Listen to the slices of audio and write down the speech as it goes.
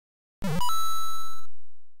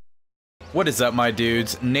What is up, my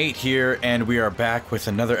dudes? Nate here, and we are back with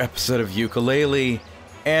another episode of Yooka-Laylee.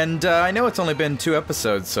 And I know it's only been 2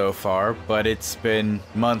 episodes so far, but it's been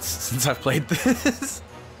months since I've played this.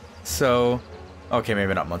 So, okay,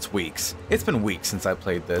 maybe not months, weeks. It's been weeks since I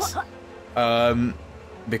played this.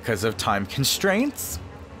 Because of time constraints.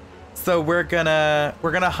 So we're gonna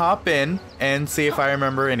hop in and see if I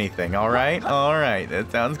remember anything, alright? Alright, that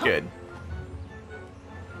sounds good.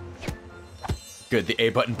 Good, the A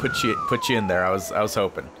button put you in there. I was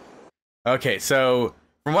hoping. Okay, so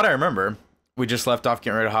from what I remember, we just left off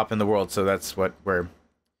getting ready to hop in the world, so that's what we're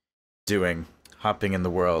doing. Hopping in the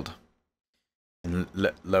world. And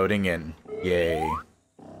loading in. Yay.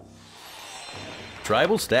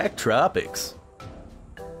 Tribal Stack Tropics.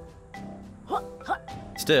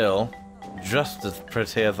 Still, just as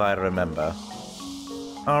pretty as I remember.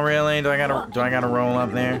 Oh really? Do I gotta roll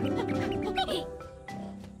up there?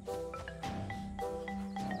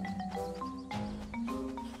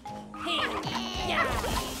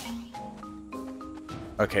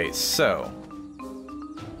 Okay, so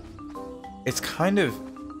it's kind of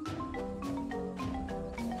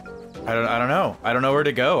I don't know. I don't know where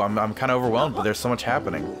to go. I'm kind of overwhelmed, but there's so much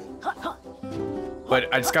happening.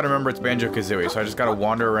 But I just gotta remember it's Banjo-Kazooie, so I just gotta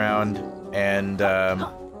wander around and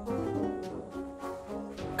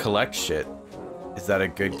collect shit. Is that a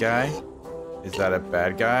good guy? Is that a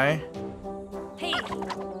bad guy?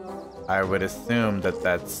 I would assume that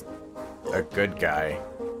that's a good guy.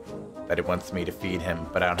 That it wants me to feed him,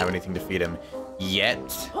 but I don't have anything to feed him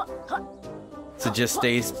yet. So just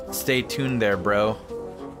stay tuned there, bro.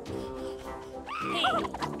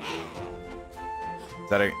 Is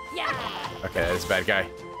that a... Okay, that's a bad guy.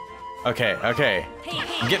 Okay, okay.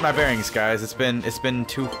 I'm getting my bearings, guys. It's been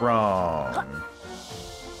too wrong.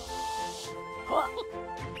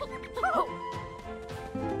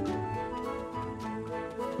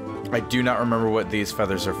 I do not remember what these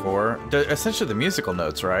feathers are for. They're essentially the musical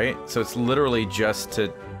notes, right? So it's literally just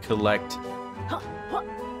to collect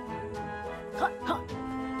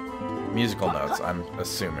musical notes, I'm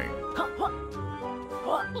assuming.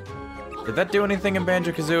 Did that do anything in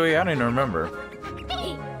Banjo-Kazooie? I don't even remember.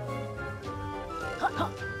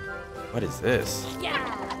 What is this?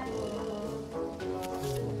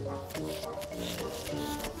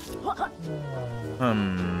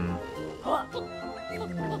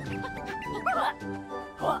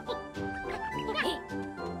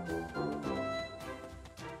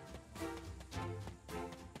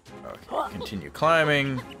 Okay, continue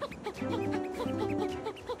climbing.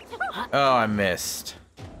 Oh, I missed.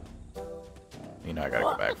 You know I gotta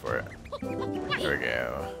go back for it. There we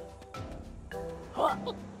go.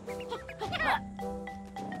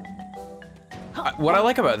 What I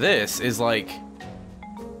like about this is, like,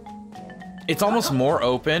 it's almost more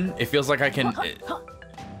open. It feels like I can,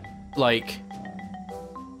 like,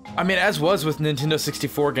 I mean, as was with Nintendo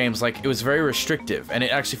 64 games, like, it was very restrictive, and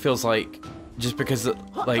it actually feels like, just because,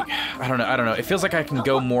 like, I don't know, it feels like I can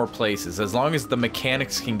go more places. As long as the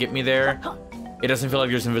mechanics can get me there, it doesn't feel like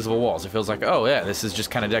there's invisible walls. It feels like, oh yeah, this is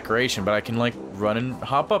just kind of decoration, but I can, like, run and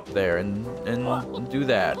hop up there and do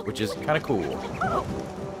that, which is kind of cool.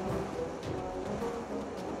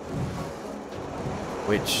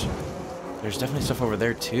 Which, there's definitely stuff over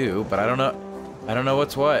there too, but I don't know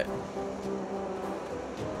what's what.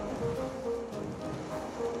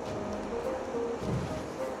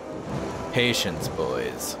 Patience,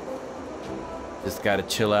 boys. Just gotta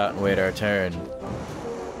chill out and wait our turn.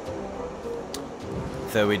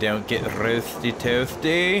 So we don't get roasty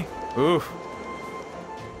toasty. Oof.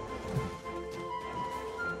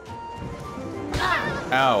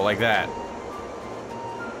 Ow, like that.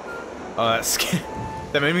 Oh,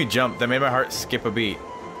 that made me jump. That made my heart skip a beat.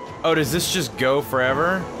 Oh, does this just go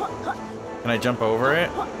forever? Can I jump over it?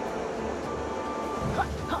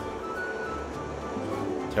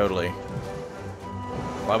 Totally.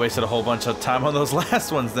 Well, I wasted a whole bunch of time on those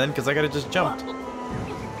last ones then, because I could've just jumped.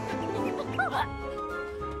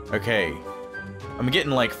 Okay. I'm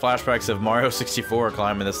getting, like, flashbacks of Mario 64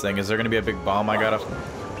 climbing this thing. Is there gonna be a big bomb I gotta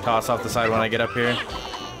toss off the side when I get up here?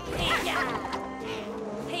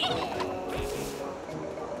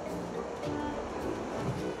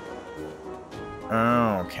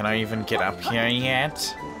 Oh, can I even get up here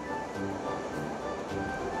yet?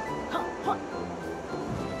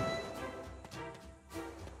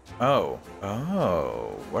 Oh.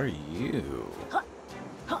 Oh, what are you?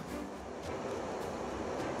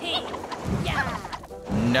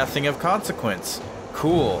 Nothing of consequence.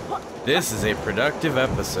 Cool. This is a productive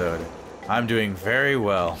episode. I'm doing very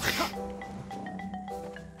well.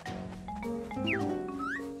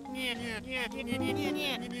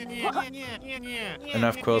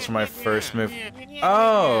 Enough quills for my first move.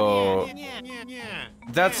 Oh!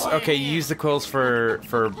 That's... Okay, you use the quills for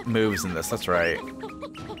moves in this, that's right.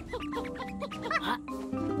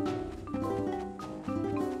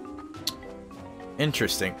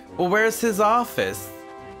 Interesting. Well, where's his office?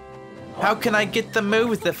 How can I get the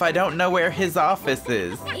moves if I don't know where his office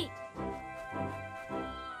is?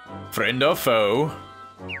 Friend or foe?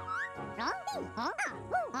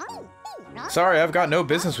 Sorry, I've got no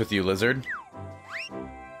business with you, lizard.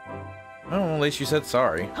 Oh, at least you said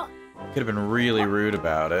sorry. Could have been really rude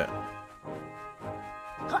about it.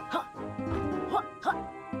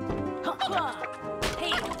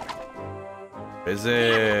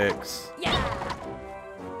 Physics.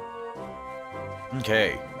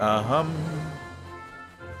 Okay, I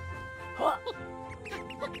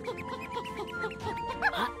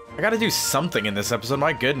gotta do something in this episode,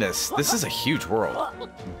 my goodness. This is a huge world.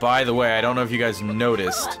 By the way, I don't know if you guys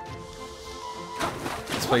noticed.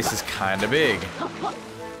 This place is kinda big.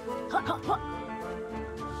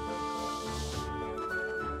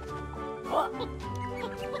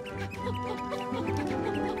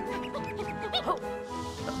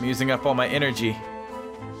 I'm using up all my energy.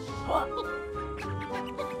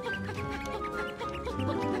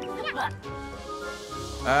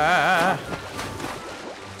 Ah!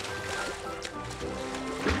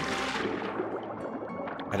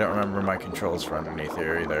 I don't remember my controls for underneath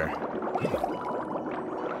here either.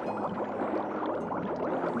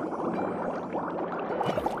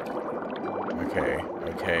 Okay,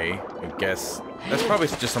 okay. I guess that's probably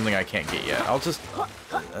just something I can't get yet. I'll just...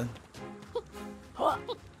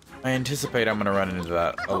 I anticipate I'm gonna run into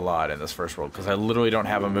that a lot in this first world, because I literally don't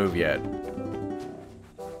have a move yet.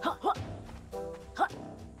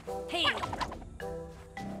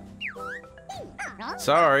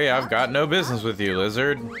 Sorry, I've got no business with you,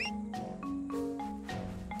 lizard.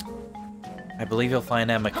 I believe you'll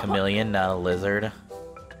find I'm a chameleon, not a lizard.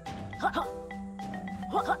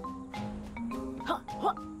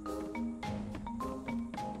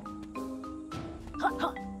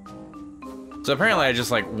 So apparently I just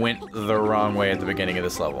like went the wrong way at the beginning of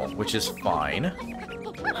this level, which is fine.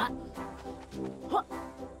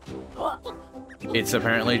 It's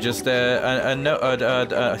apparently just a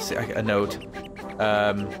note.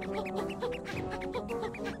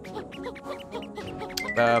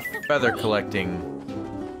 Feather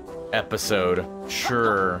collecting episode.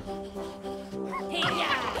 Sure.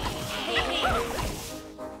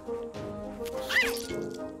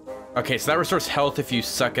 Okay, so that restores health if you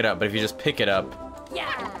suck it up, but if you just pick it up,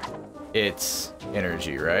 it's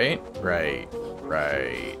energy, right? Right.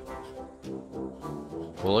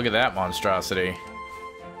 Well, look at that monstrosity.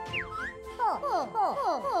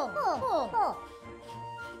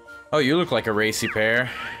 Oh, you look like a racy pair.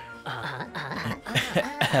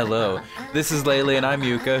 Hello, this is Laylee and I'm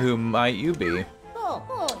Yooka, who might you be?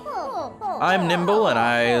 I'm nimble and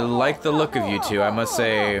I like the look of you two, I must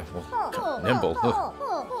say. Well, nimble.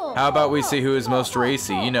 How about we see who is most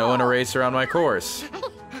racy, you know, in a race around my course.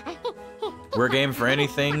 We're game for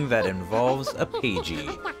anything that involves a pagey.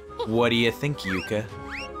 What do you think, Yooka?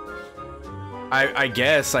 I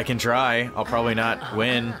guess I can try. I'll probably not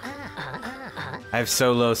win. I have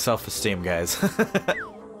so low self-esteem, guys.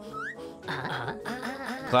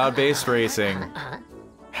 Cloud-based racing.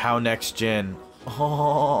 How next gen?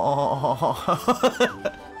 Oh.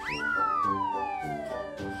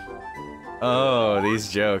 Oh, these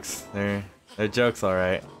jokes. They're jokes, all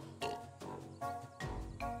right.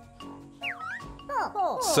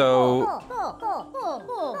 So,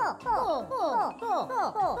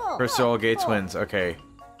 first of all, Gates wins. Okay.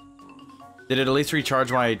 Did it at least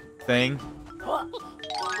recharge my thing?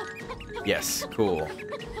 Yes, cool.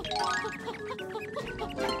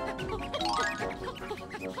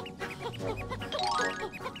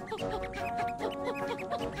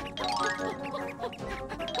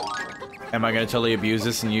 Am I gonna totally abuse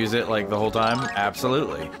this and use it like the whole time?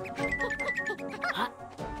 Absolutely.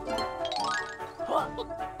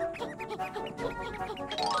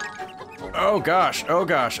 Oh gosh, oh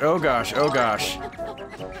gosh, oh gosh, oh gosh.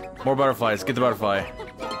 More butterflies, get the butterfly.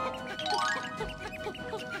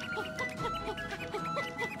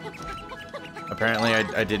 Apparently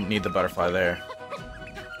I didn't need the butterfly there.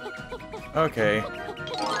 Okay.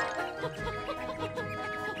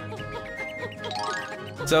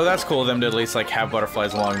 So that's cool of them to at least like have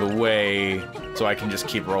butterflies along the way so I can just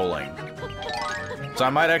keep rolling. So I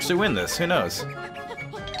might actually win this, who knows?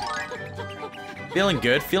 Feeling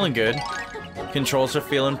good, feeling good. Controls are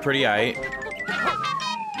feeling pretty aight.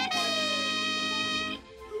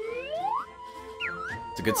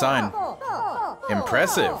 It's a good sign.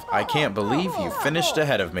 Impressive. I can't believe you finished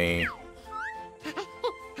ahead of me.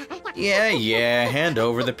 Yeah, hand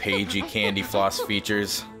over the pagey candy floss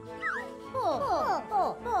features.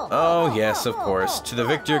 Oh, yes, of course. To the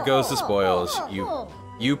victor goes the spoils.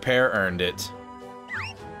 You pair earned it.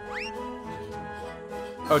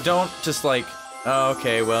 Oh, don't just like... Oh,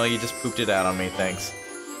 okay, well, you just pooped it out on me, thanks.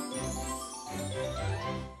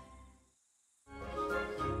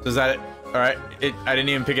 So is that it? Alright, I didn't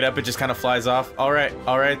even pick it up, it just kind of flies off.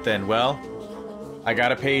 Alright then, well, I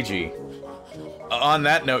got a pagey. On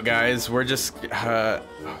that note, guys, we're just... oh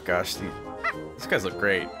gosh, these guys look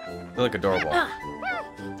great. They look adorable.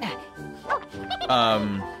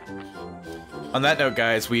 On that note,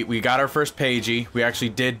 guys, we got our first pagey. We actually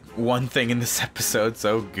did one thing in this episode,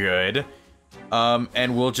 so good.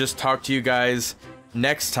 And we'll just talk to you guys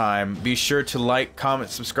next time. Be sure to like, comment,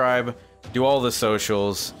 subscribe, do all the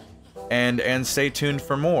socials, and stay tuned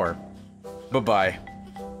for more. Bye-bye.